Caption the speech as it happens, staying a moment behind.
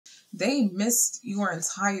they missed your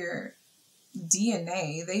entire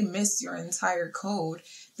DNA. They missed your entire code.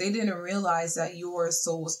 They didn't realize that your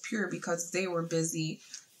soul was pure because they were busy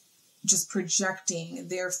just projecting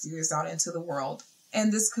their fears out into the world.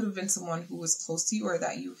 And this could have been someone who was close to you or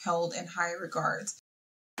that you held in high regard.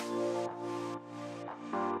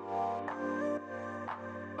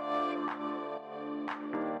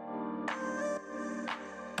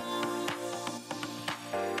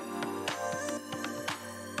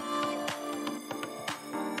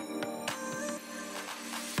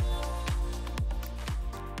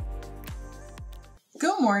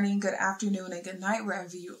 Good morning, good afternoon, and good night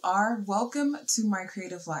wherever you are. Welcome to my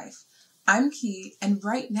creative life. I'm Key, and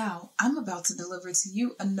right now I'm about to deliver to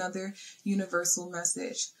you another universal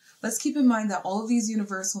message. Let's keep in mind that all of these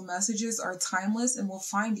universal messages are timeless and will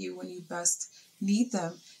find you when you best need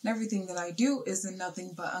them. And everything that I do is in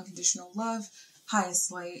nothing but unconditional love,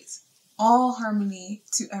 highest light, all harmony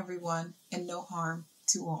to everyone, and no harm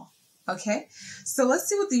to all. Okay? So let's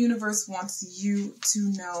see what the universe wants you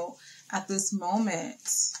to know at this moment.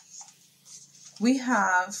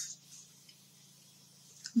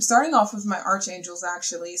 I'm starting off with my archangels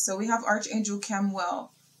actually. So we have Archangel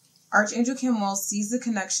Kemuel. Archangel Kemuel sees the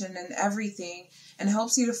connection in everything and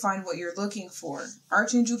helps you to find what you're looking for.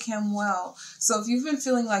 Archangel Kemuel. So if you've been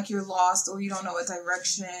feeling like you're lost or you don't know what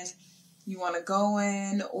direction you want to go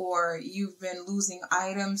in, or you've been losing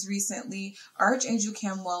items recently, Archangel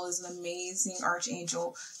Kemuel is an amazing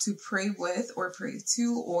archangel to pray with or pray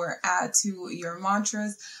to or add to your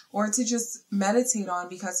mantras or to just meditate on,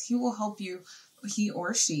 because he will help you, he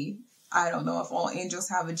or she. I don't know if all angels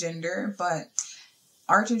have a gender, but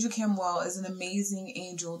Archangel Kemuel is an amazing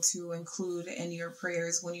angel to include in your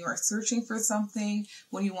prayers when you are searching for something,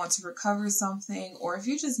 when you want to recover something, or if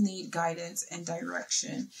you just need guidance and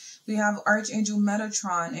direction. We have Archangel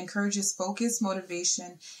Metatron, encourages focus,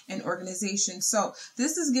 motivation, and organization. So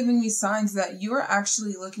this is giving me signs that you are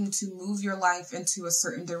actually looking to move your life into a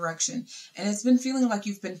certain direction. And it's been feeling like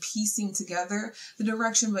you've been piecing together the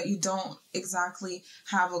direction, but you don't exactly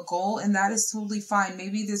have a goal. And that is totally fine.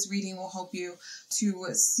 Maybe this reading will help you to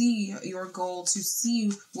see your goal, to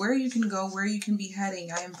see where you can go, where you can be heading.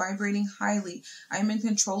 I am vibrating highly. I am in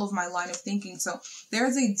control of my line of thinking. So there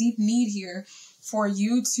is a deep need here for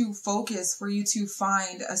you to focus, for you to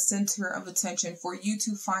find a center of attention, for you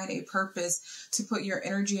to find a purpose to put your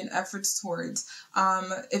energy and efforts towards.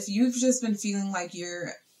 If you've just been feeling like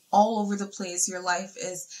you're all over the place, your life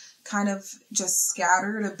is kind of just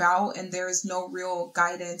scattered about and there is no real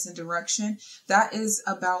guidance and direction, that is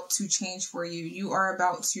about to change for you. You are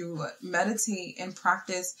about to meditate and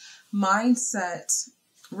practice mindset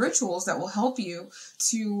rituals that will help you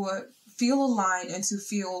to feel aligned and to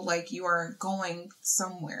feel like you are going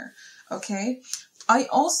somewhere. Okay. I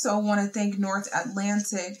also want to thank North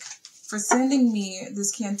Atlantic for sending me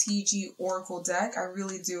this Kantiji Oracle deck. I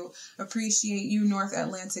really do appreciate you, North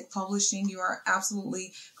Atlantic Publishing. You are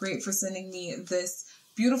absolutely great for sending me this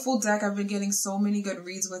beautiful deck. I've been getting so many good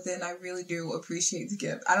reads with it, and I really do appreciate the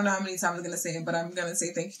gift. I don't know how many times I'm going to say it, but I'm going to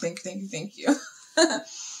say thank you, thank you, thank you, thank you.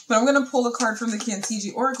 But I'm going to pull a card from the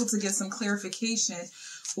Kantiji Oracle to get some clarification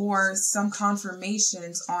or some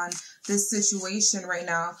confirmations on this situation right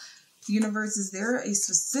now. Universe, is there a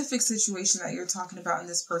specific situation that you're talking about in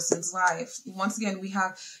this person's life? Once again, we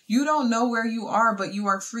have, you don't know where you are, but you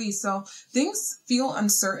are free. So things feel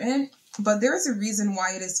uncertain, but there's a reason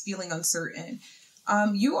why it is feeling uncertain.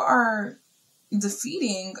 You are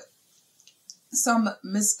defeating some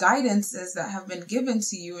misguidances that have been given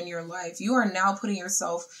to you in your life. You are now putting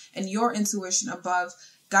yourself and your intuition above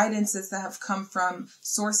guidances that have come from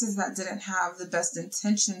sources that didn't have the best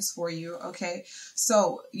intentions for you. Okay.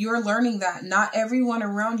 So you're learning that not everyone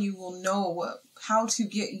around you will know how to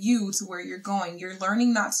get you to where you're going. You're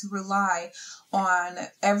learning not to rely on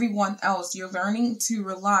everyone else. You're learning to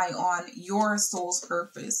rely on your soul's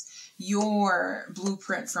purpose, your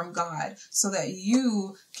blueprint from God, so that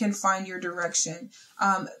you can find your direction.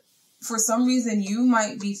 For some reason, you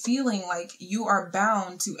might be feeling like you are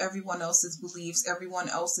bound to everyone else's beliefs, everyone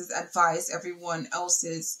else's advice, everyone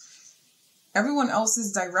else's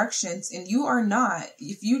directions, and you are not.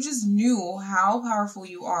 If you just knew how powerful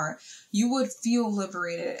you are, you would feel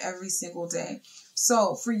liberated every single day.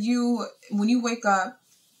 So for you, when you wake up,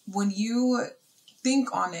 when you think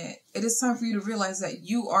on it, it is time for you to realize that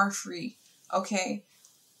you are free. Okay?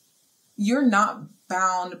 You're not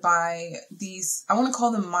bound by these, I want to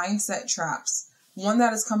call them mindset traps. One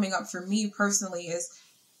that is coming up for me personally is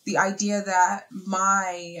the idea that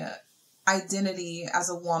my identity as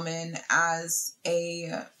a woman, as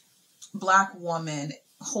a Black woman,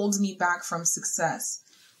 holds me back from success.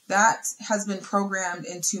 That has been programmed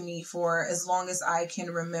into me for as long as I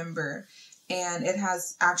can remember. And it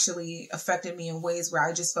has actually affected me in ways where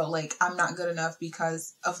I just felt like I'm not good enough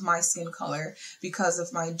because of my skin color, because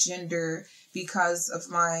of my gender, because of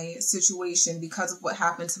my situation, because of what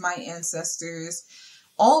happened to my ancestors.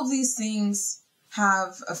 All of these things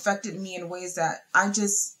have affected me in ways that I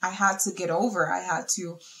had to get over. I had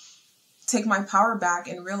to take my power back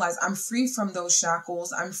and realize I'm free from those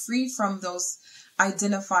shackles. I'm free from those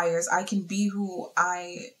identifiers. I can be who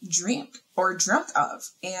I dreamt of.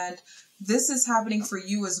 And this is happening for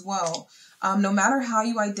you as well. No matter how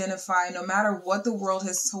you identify, no matter what the world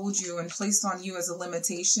has told you and placed on you as a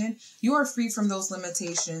limitation, you are free from those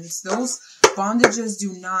limitations. Those bondages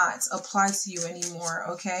do not apply to you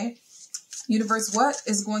anymore, okay? Universe, what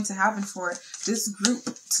is going to happen for this group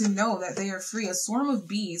to know that they are free? A swarm of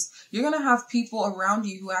bees. You're going to have people around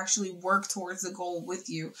you who actually work towards the goal with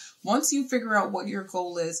you. Once you figure out what your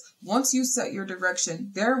goal is, once you set your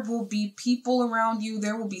direction, there will be people around you.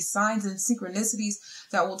 There will be signs and synchronicities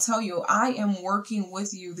that will tell you, I am working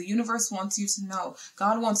with you. The universe wants you to know.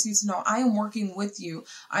 God wants you to know, I am working with you.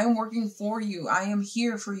 I am working for you. I am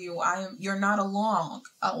here for you. You're not alone.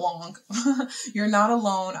 You're not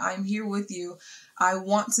alone. I'm here with you. I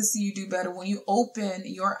want to see you do better. When you open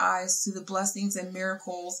your eyes to the blessings and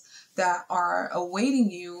miracles that are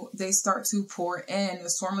awaiting you, they start to pour in. A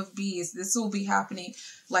swarm of bees. This will be happening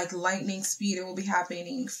like lightning speed. It will be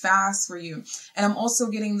happening fast for you. And I'm also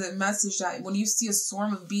getting the message that when you see a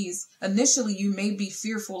swarm of bees, initially you may be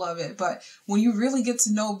fearful of it, but when you really get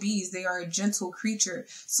to know bees, they are a gentle creature.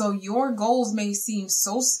 So your goals may seem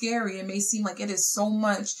so scary. It may seem like it is so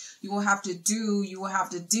much you will have to do, you will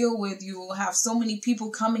have to deal with. You will have so many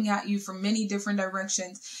people coming at you from many different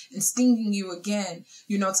directions and stinging you again,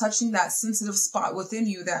 touching that sensitive spot within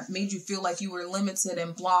you that made you feel like you were limited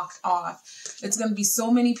and blocked off. It's going to be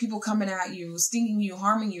so many people coming at you, stinging you,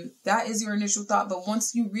 harming you. That is your initial thought. But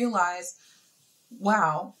once you realize,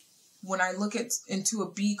 wow, when I look into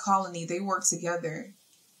a bee colony, they work together.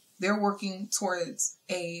 They're working towards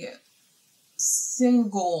a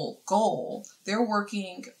single goal. They're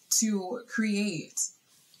working to create.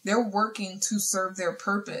 They're working to serve their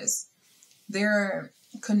purpose. They're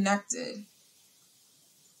connected.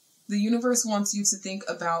 The universe wants you to think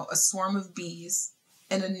about a swarm of bees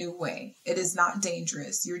in a new way. It is not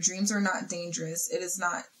dangerous. Your dreams are not dangerous. It is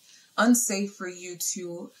not unsafe for you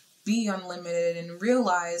to be unlimited and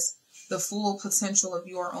realize the full potential of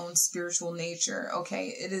your own spiritual nature. Okay.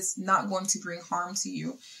 It is not going to bring harm to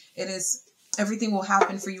you. Everything will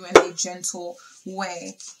happen for you in a gentle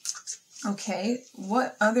way. Okay.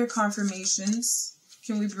 What other confirmations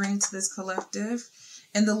can we bring to this collective?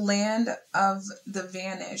 In the land of the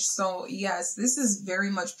vanished. So yes, this is very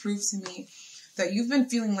much proof to me that you've been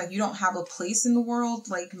feeling like you don't have a place in the world.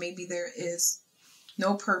 Like maybe there is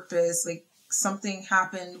no purpose. Like something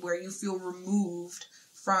happened where you feel removed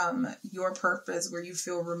from your purpose, where you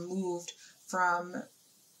feel removed from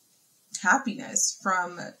happiness,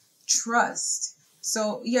 from trust.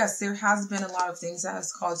 So yes, there has been a lot of things that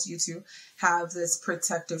has caused you to have this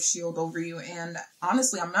protective shield over you. And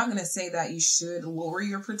honestly, I'm not going to say that you should lower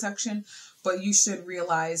your protection, but you should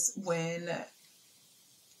realize when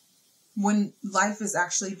life is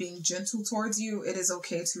actually being gentle towards you, it is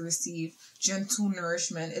okay to receive gentle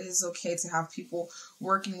nourishment. It is okay to have people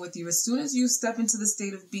working with you. As soon as you step into the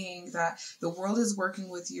state of being that the world is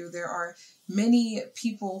working with you, there are many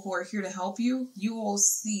people who are here to help you. You will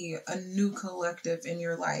see a new collective in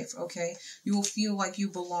your life, okay? You will feel like you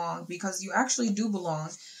belong because you actually do belong.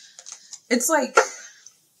 It's like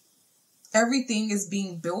everything is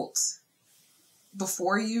being built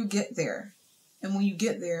before you get there. And when you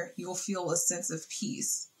get there, you'll feel a sense of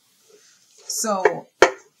peace. So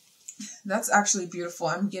that's actually beautiful.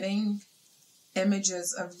 I'm getting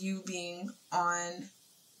images of you being on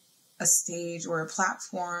a stage or a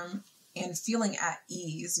platform and feeling at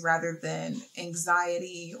ease rather than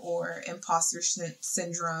anxiety or imposter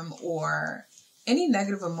syndrome or any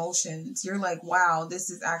negative emotions. You're like, wow, this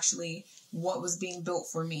is actually what was being built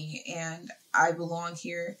for me and I belong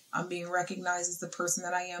here. I'm being recognized as the person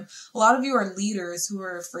that I am. A lot of you are leaders who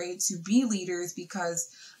are afraid to be leaders because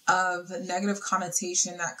of the negative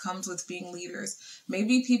connotation that comes with being leaders.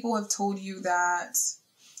 Maybe people have told you that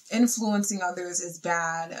influencing others is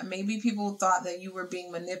bad. Maybe people thought that you were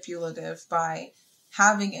being manipulative by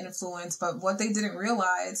having influence, but what they didn't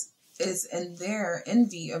realize is in their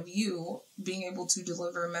envy of you being able to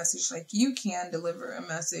deliver a message like you can deliver a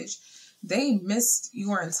message. They missed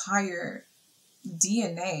your entire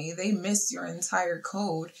DNA. They missed your entire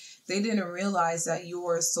code. They didn't realize that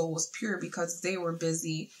your soul was pure because they were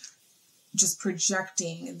busy just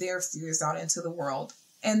projecting their fears out into the world.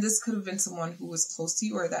 And this could have been someone who was close to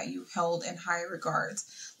you or that you held in high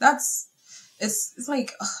regards. It's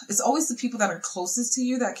like, it's always the people that are closest to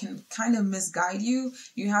you that can kind of misguide you.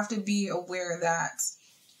 You have to be aware that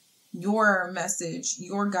your message,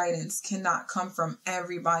 your guidance cannot come from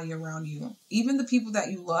everybody around you. Even the people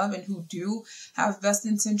that you love and who do have best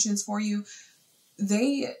intentions for you,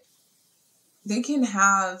 they can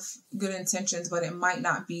have good intentions, but it might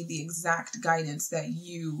not be the exact guidance that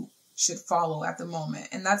you should follow at the moment.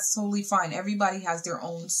 And that's totally fine. Everybody has their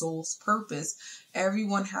own soul's purpose.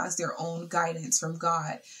 Everyone has their own guidance from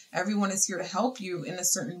God. Everyone is here to help you in a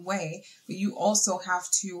certain way, but you also have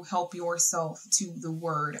to help yourself to the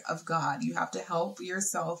word of God. You have to help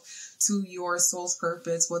yourself to your soul's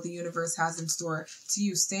purpose, what the universe has in store to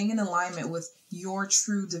you, staying in alignment with your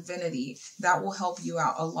true divinity. That will help you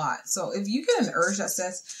out a lot. So if you get an urge that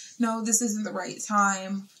says, no, this isn't the right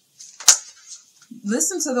time,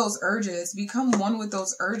 listen to those urges, become one with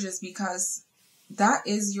those urges, because that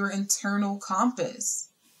is your internal compass.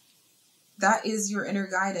 That is your inner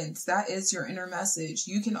guidance. That is your inner message.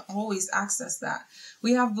 You can always access that.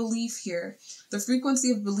 We have belief here. The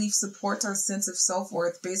frequency of belief supports our sense of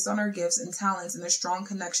self-worth based on our gifts and talents and a strong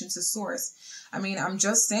connection to source. I mean, I'm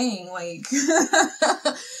just saying, like,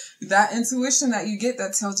 that intuition that you get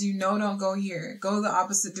that tells you, no, don't go here. Go the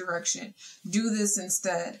opposite direction. Do this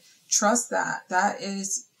instead. Trust that. That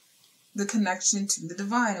is the connection to the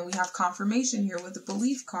divine. And we have confirmation here with the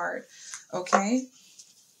belief card. Okay?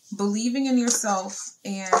 Believing in yourself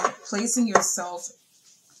and placing yourself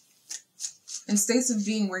in states of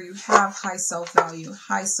being where you have high self-value,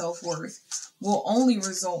 high self-worth, will only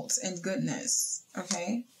result in goodness.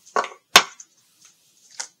 Okay?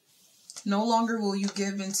 No longer will you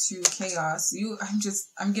give into chaos.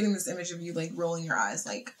 I'm getting this image of you like rolling your eyes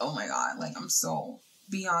like, oh my God, like I'm so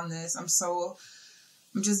beyond this. I'm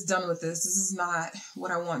just done with this. This is not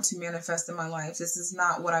what I want to manifest in my life. This is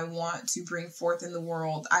not what I want to bring forth in the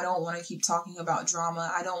world. I don't want to keep talking about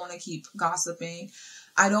drama. I don't want to keep gossiping.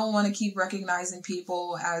 I don't want to keep recognizing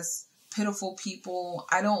people as pitiful people.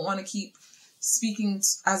 I don't want to keep speaking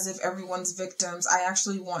as if everyone's victims. I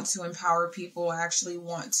actually want to empower people. I actually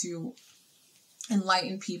want to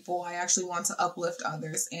enlighten people. I actually want to uplift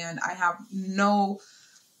others. And I have no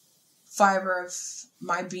fiber of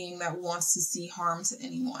my being that wants to see harm to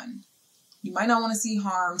anyone. You might not want to see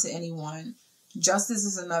harm to anyone. Justice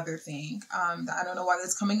is another thing. I don't know why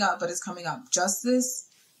that's coming up, but it's coming up. Justice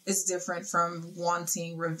is different from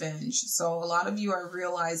wanting revenge. So a lot of you are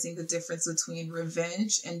realizing the difference between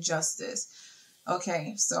revenge and justice.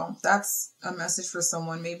 Okay, so that's a message for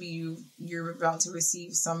someone. Maybe you're about to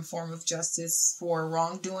receive some form of justice for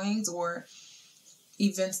wrongdoings or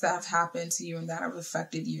events that have happened to you and that have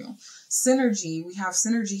affected you. Synergy. We have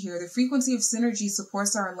synergy here. The frequency of synergy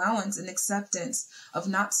supports our allowance and acceptance of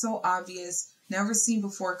not so obvious, never seen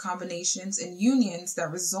before combinations and unions that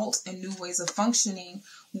result in new ways of functioning,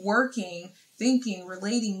 working, thinking,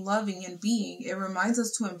 relating, loving, and being. It reminds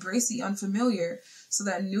us to embrace the unfamiliar so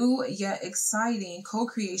that new yet exciting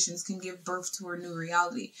co-creations can give birth to a new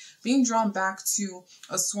reality. Being drawn back to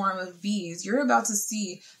a swarm of bees, you're about to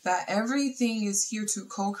see that everything is here to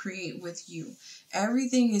co-create with you.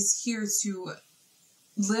 Everything is here to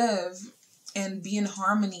live and be in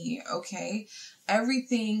harmony, okay?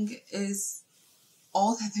 Everything is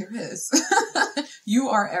all that there is. You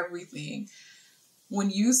are everything. When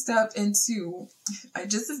you step into,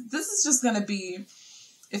 this is just going to be,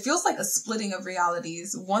 it feels like a splitting of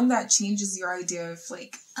realities. One that changes your idea of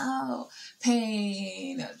like, oh,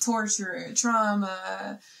 pain, torture,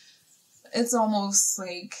 trauma. It's almost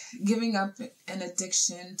like giving up an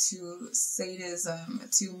addiction to sadism,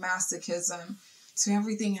 to masochism, to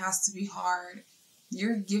everything has to be hard.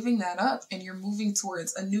 You're giving that up and you're moving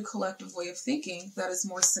towards a new collective way of thinking that is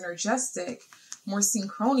more synergistic, more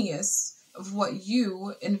synchronous of what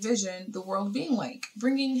you envision the world being like.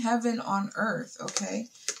 Bringing heaven on earth, okay?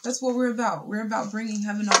 That's what we're about. We're about bringing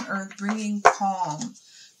heaven on earth, bringing calm,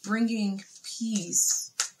 bringing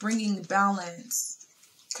peace, bringing balance,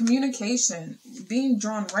 communication, being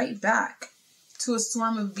drawn right back to a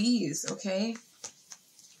swarm of bees, okay?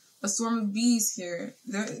 A swarm of bees here.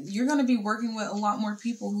 You're going to be working with a lot more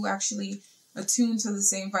people who actually attune to the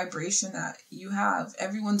same vibration that you have.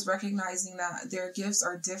 Everyone's recognizing that their gifts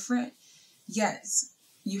are different. Yes,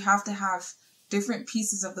 you have to have different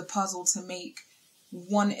pieces of the puzzle to make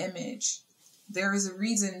one image. There is a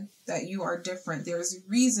reason that you are different. There is a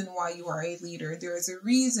reason why you are a leader. There is a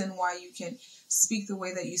reason why you can speak the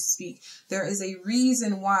way that you speak. There is a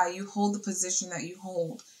reason why you hold the position that you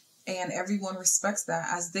hold. And everyone respects that,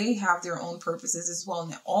 as they have their own purposes as well.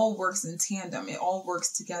 And it all works in tandem. It all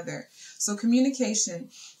works together. So communication,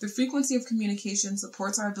 the frequency of communication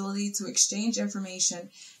supports our ability to exchange information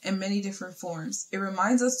in many different forms. It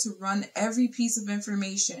reminds us to run every piece of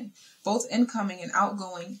information, both incoming and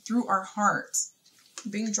outgoing, through our heart.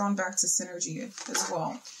 Being drawn back to synergy as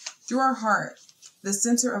well. Through our heart, the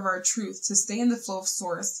center of our truth, to stay in the flow of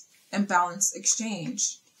source and balance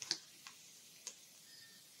exchange.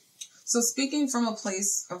 So speaking from a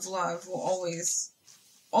place of love will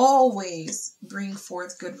always bring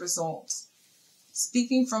forth good results.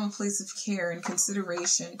 Speaking from a place of care and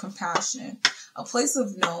consideration, compassion, a place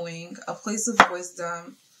of knowing, a place of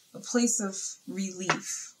wisdom, a place of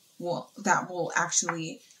relief, that will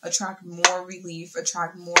actually attract more relief,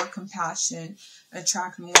 attract more compassion,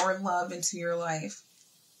 attract more love into your life.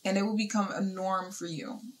 And it will become a norm for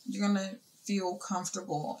you. You're going to feel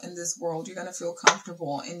comfortable in this world. You're going to feel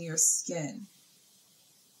comfortable in your skin.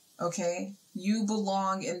 Okay? You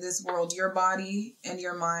belong in this world. Your body and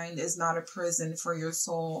your mind is not a prison for your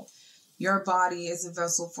soul. Your body is a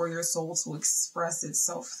vessel for your soul to express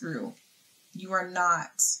itself through. You are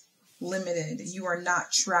not limited. You are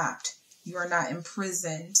not trapped. You are not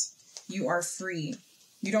imprisoned. You are free.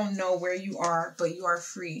 You don't know where you are, but you are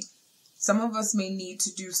free. Some of us may need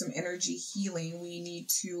to do some energy healing. We need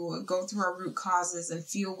to go through our root causes and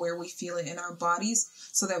feel where we feel it in our bodies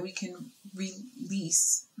so that we can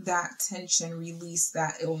release that tension, release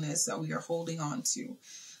that illness that we are holding on to.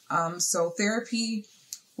 So therapy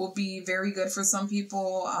will be very good for some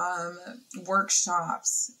people.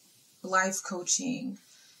 Workshops, life coaching.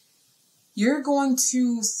 You're going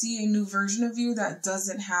to see a new version of you that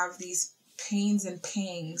doesn't have these pains and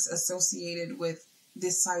pangs associated with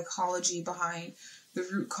this psychology behind the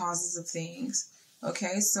root causes of things.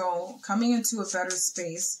 Okay, so coming into a better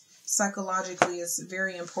space psychologically is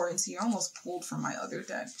very important to you. I almost pulled from my other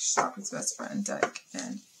deck, Chakra's Best Friend deck,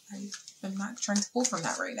 and I'm not trying to pull from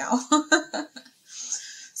that right now.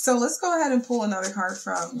 So let's go ahead and pull another card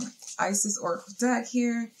from Isis Oracle deck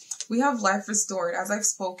here. We have Life Restored. As I've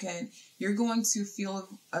spoken, you're going to feel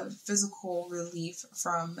a physical relief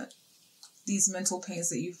from these mental pains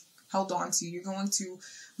that you've held on to. You're going to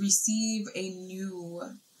receive a new,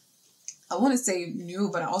 I want to say new,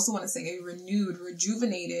 but I also want to say a renewed,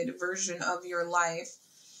 rejuvenated version of your life.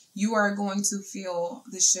 You are going to feel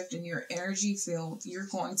the shift in your energy field. You're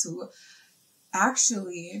going to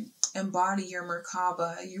actually embody your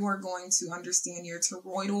Merkaba. You are going to understand your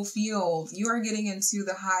toroidal field. You are getting into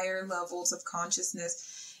the higher levels of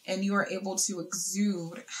consciousness, and you are able to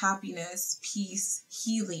exude happiness, peace,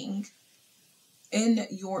 healing in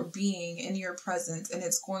your being, in your presence, and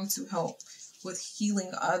it's going to help with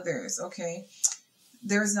healing others, okay?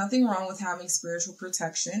 There's nothing wrong with having spiritual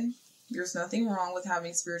protection. There's nothing wrong with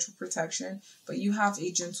having spiritual protection, but you have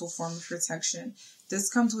a gentle form of protection.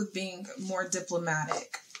 This comes with being more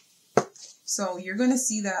diplomatic. So you're going to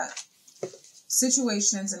see that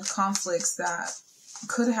situations and conflicts that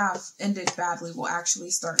could have ended badly will actually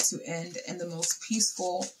start to end in the most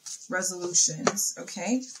peaceful resolutions,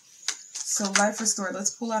 okay? So Life Restored,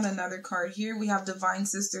 let's pull out another card here. We have Divine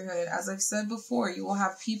Sisterhood. As I've said before, you will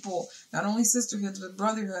have people, not only sisterhoods, but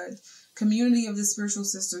brotherhood, community of the spiritual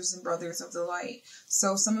sisters and brothers of the light.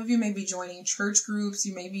 So some of you may be joining church groups.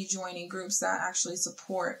 You may be joining groups that actually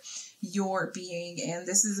support your being. And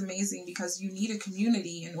this is amazing because you need a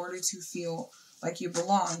community in order to feel like you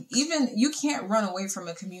belong. Even you can't run away from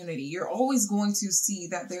a community. You're always going to see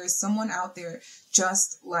that there is someone out there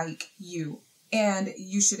just like you. And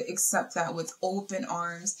you should accept that with open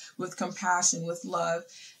arms, with compassion, with love,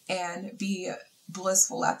 and be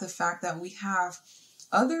blissful at the fact that we have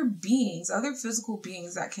other beings, other physical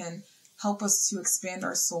beings that can help us to expand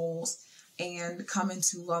our souls and come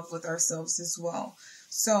into love with ourselves as well.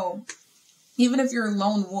 So even if you're a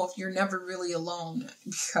lone wolf, you're never really alone,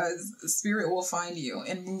 because spirit will find you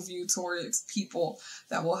and move you towards people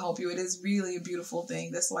that will help you. It is really a beautiful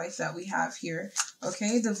thing, this life that we have here.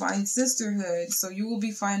 Okay, Divine Sisterhood. So you will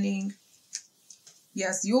be finding,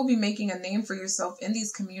 yes, you will be making a name for yourself in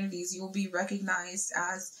these communities. You will be recognized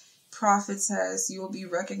as prophetess. You will be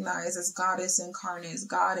recognized as goddess incarnate,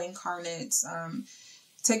 God incarnate.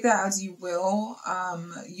 Take that as you will.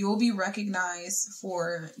 You'll be recognized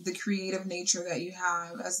for the creative nature that you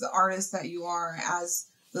have, as the artist that you are, as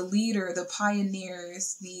the leader, the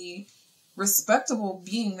pioneers, the respectable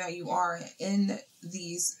being that you are in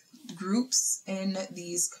these groups, in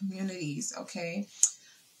these communities, okay?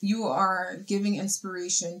 You are giving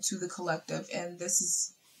inspiration to the collective, and this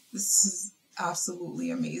is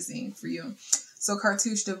absolutely amazing for you. So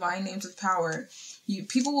Cartouche, Divine Names of Power.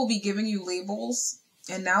 People will be giving you labels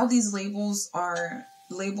And now these labels are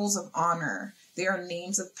labels of honor. They are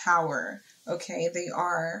names of power. Okay, they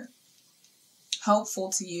are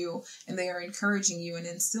helpful to you, and they are encouraging you and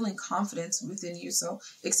instilling confidence within you. So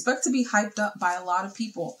expect to be hyped up by a lot of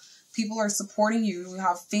people. People are supporting you. You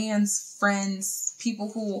have fans, friends,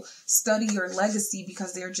 people who study your legacy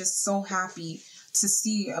because they're just so happy to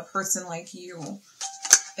see a person like you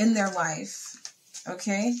in their life.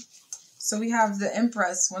 Okay? So we have the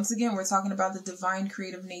Empress. Once again, we're talking about the divine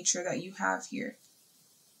creative nature that you have here.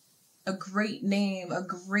 A great name, a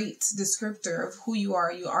great descriptor of who you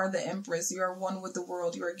are. You are the Empress. You are one with the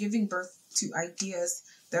world. You are giving birth to ideas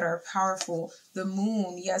that are powerful. The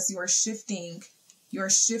Moon, yes, you are shifting. You are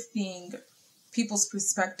shifting people's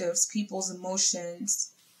perspectives, people's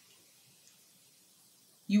emotions.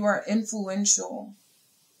 You are influential.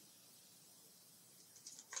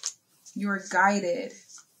 You are guided.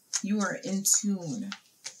 You are in tune.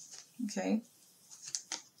 Okay?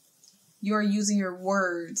 You are using your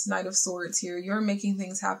words, Knight of Swords here. You're making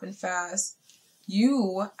things happen fast.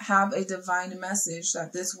 You have a divine message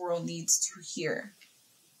that this world needs to hear.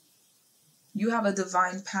 You have a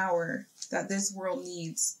divine power that this world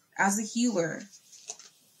needs. As a healer,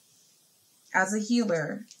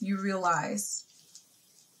 you realize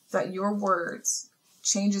that your words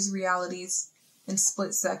changes realities in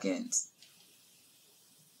split seconds.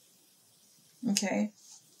 Okay?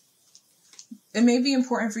 It may be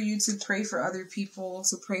important for you to pray for other people,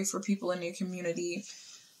 to pray for people in your community.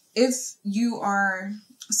 If you are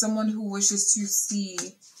someone who wishes to see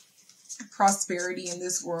prosperity in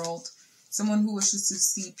this world, someone who wishes to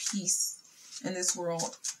see peace in this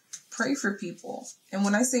world, pray for people. And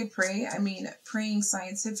when I say pray, I mean praying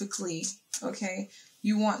scientifically, okay?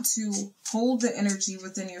 You want to hold the energy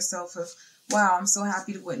within yourself of, wow, I'm so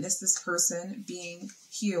happy to witness this person being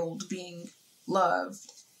healed, being loved.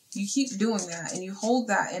 You keep doing that, and you hold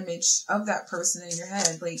that image of that person in your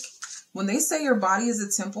head. Like, when they say your body is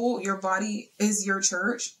a temple, your body is your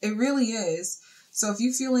church, it really is. So if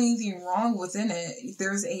you feel anything wrong within it,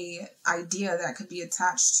 there's a idea that could be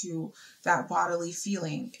attached to that bodily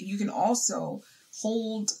feeling. You can also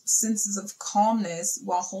hold senses of calmness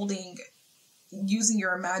while using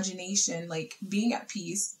your imagination, like being at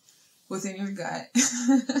peace within your gut.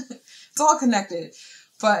 It's all connected,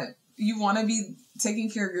 but you want to be taking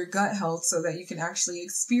care of your gut health so that you can actually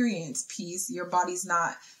experience peace. Your body's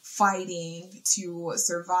not fighting to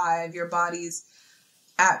survive. Your body's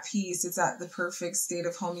at peace. It's at the perfect state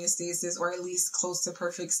of homeostasis, or at least close to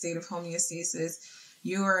perfect state of homeostasis.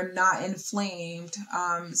 You are not inflamed.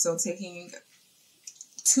 So taking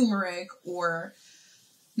turmeric or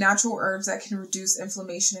natural herbs that can reduce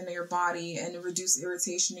inflammation in your body and reduce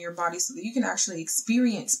irritation in your body so that you can actually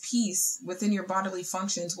experience peace within your bodily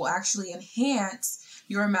functions will actually enhance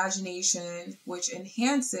your imagination, which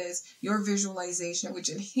enhances your visualization, which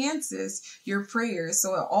enhances your prayers.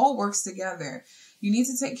 So it all works together. You need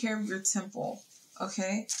to take care of your temple,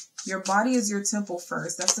 okay? Your body is your temple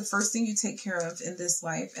first. That's the first thing you take care of in this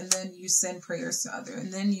life. And then you send prayers to others.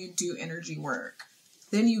 And then you do energy work.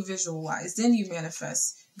 Then you visualize. Then you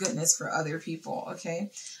manifest goodness for other people, okay?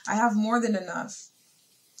 I have more than enough.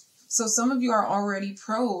 So some of you are already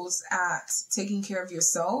pros at taking care of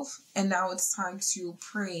yourself, and now it's time to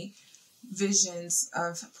pray visions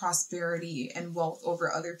of prosperity and wealth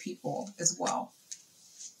over other people as well,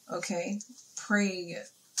 okay? Pray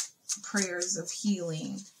prayers of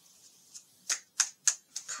healing.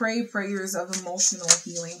 Pray prayers of emotional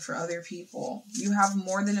healing for other people. You have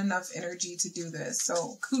more than enough energy to do this.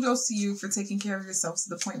 So kudos to you for taking care of yourself to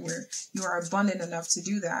the point where you are abundant enough to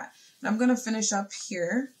do that. And I'm going to finish up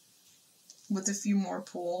here with a few more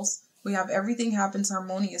pulls. We have everything happens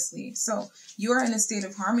harmoniously. So you are in a state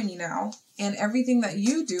of harmony now, and everything that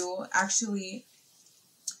you do actually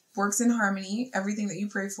works in harmony. Everything that you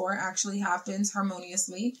pray for actually happens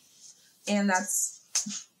harmoniously. And it's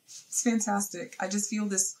fantastic. I just feel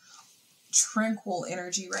this tranquil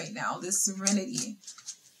energy right now, this serenity.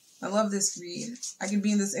 I love this read. I can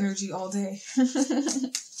be in this energy all day.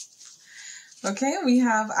 Okay,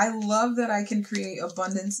 I love that I can create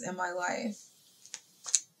abundance in my life.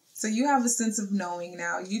 So you have a sense of knowing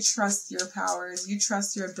now. You trust your powers. You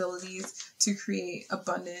trust your abilities to create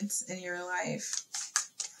abundance in your life.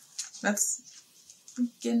 That's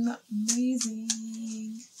freaking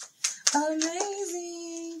amazing.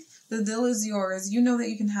 Amazing. The deal is yours. You know that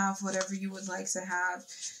you can have whatever you would like to have.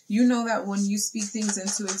 You know that when you speak things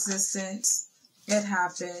into existence, it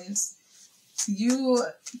happens. You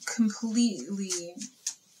completely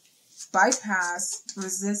bypass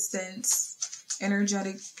resistance,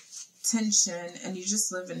 energetic tension, and you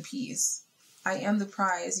just live in peace. I am the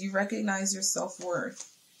prize. You recognize your self-worth.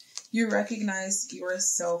 You recognize your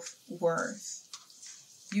self-worth.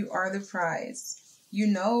 You are the prize. You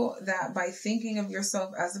know that by thinking of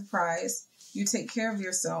yourself as a prize, you take care of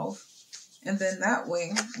yourself. And then that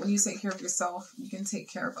way, when you take care of yourself, you can take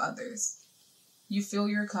care of others. You fill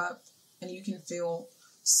your cup and you can fill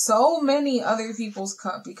so many other people's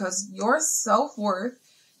cup because your self-worth,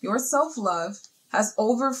 your self-love has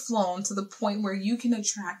overflown to the point where you can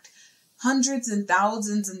attract hundreds and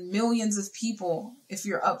thousands and millions of people if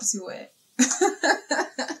you're up to it.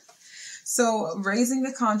 So raising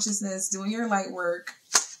the consciousness, doing your light work,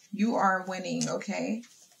 you are winning, okay?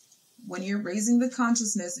 When you're raising the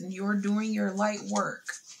consciousness and you're doing your light work,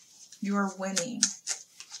 you are winning.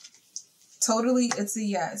 Totally, it's a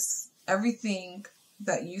yes. Everything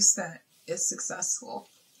that you set is successful.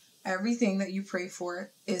 Everything that you pray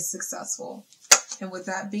for is successful. And with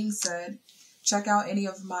that being said, check out any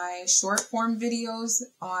of my short form videos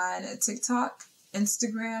on TikTok,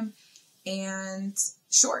 Instagram, and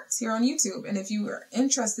shorts here on YouTube. And if you are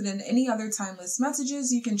interested in any other timeless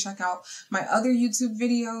messages, you can check out my other YouTube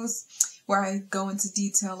videos where I go into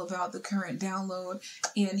detail about the current download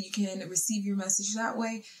and you can receive your message that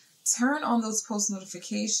way. Turn on those post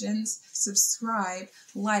notifications, subscribe,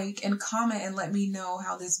 like, and comment and let me know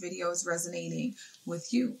how this video is resonating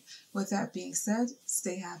with you. With that being said,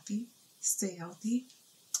 stay happy, stay healthy.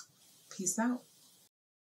 Peace out.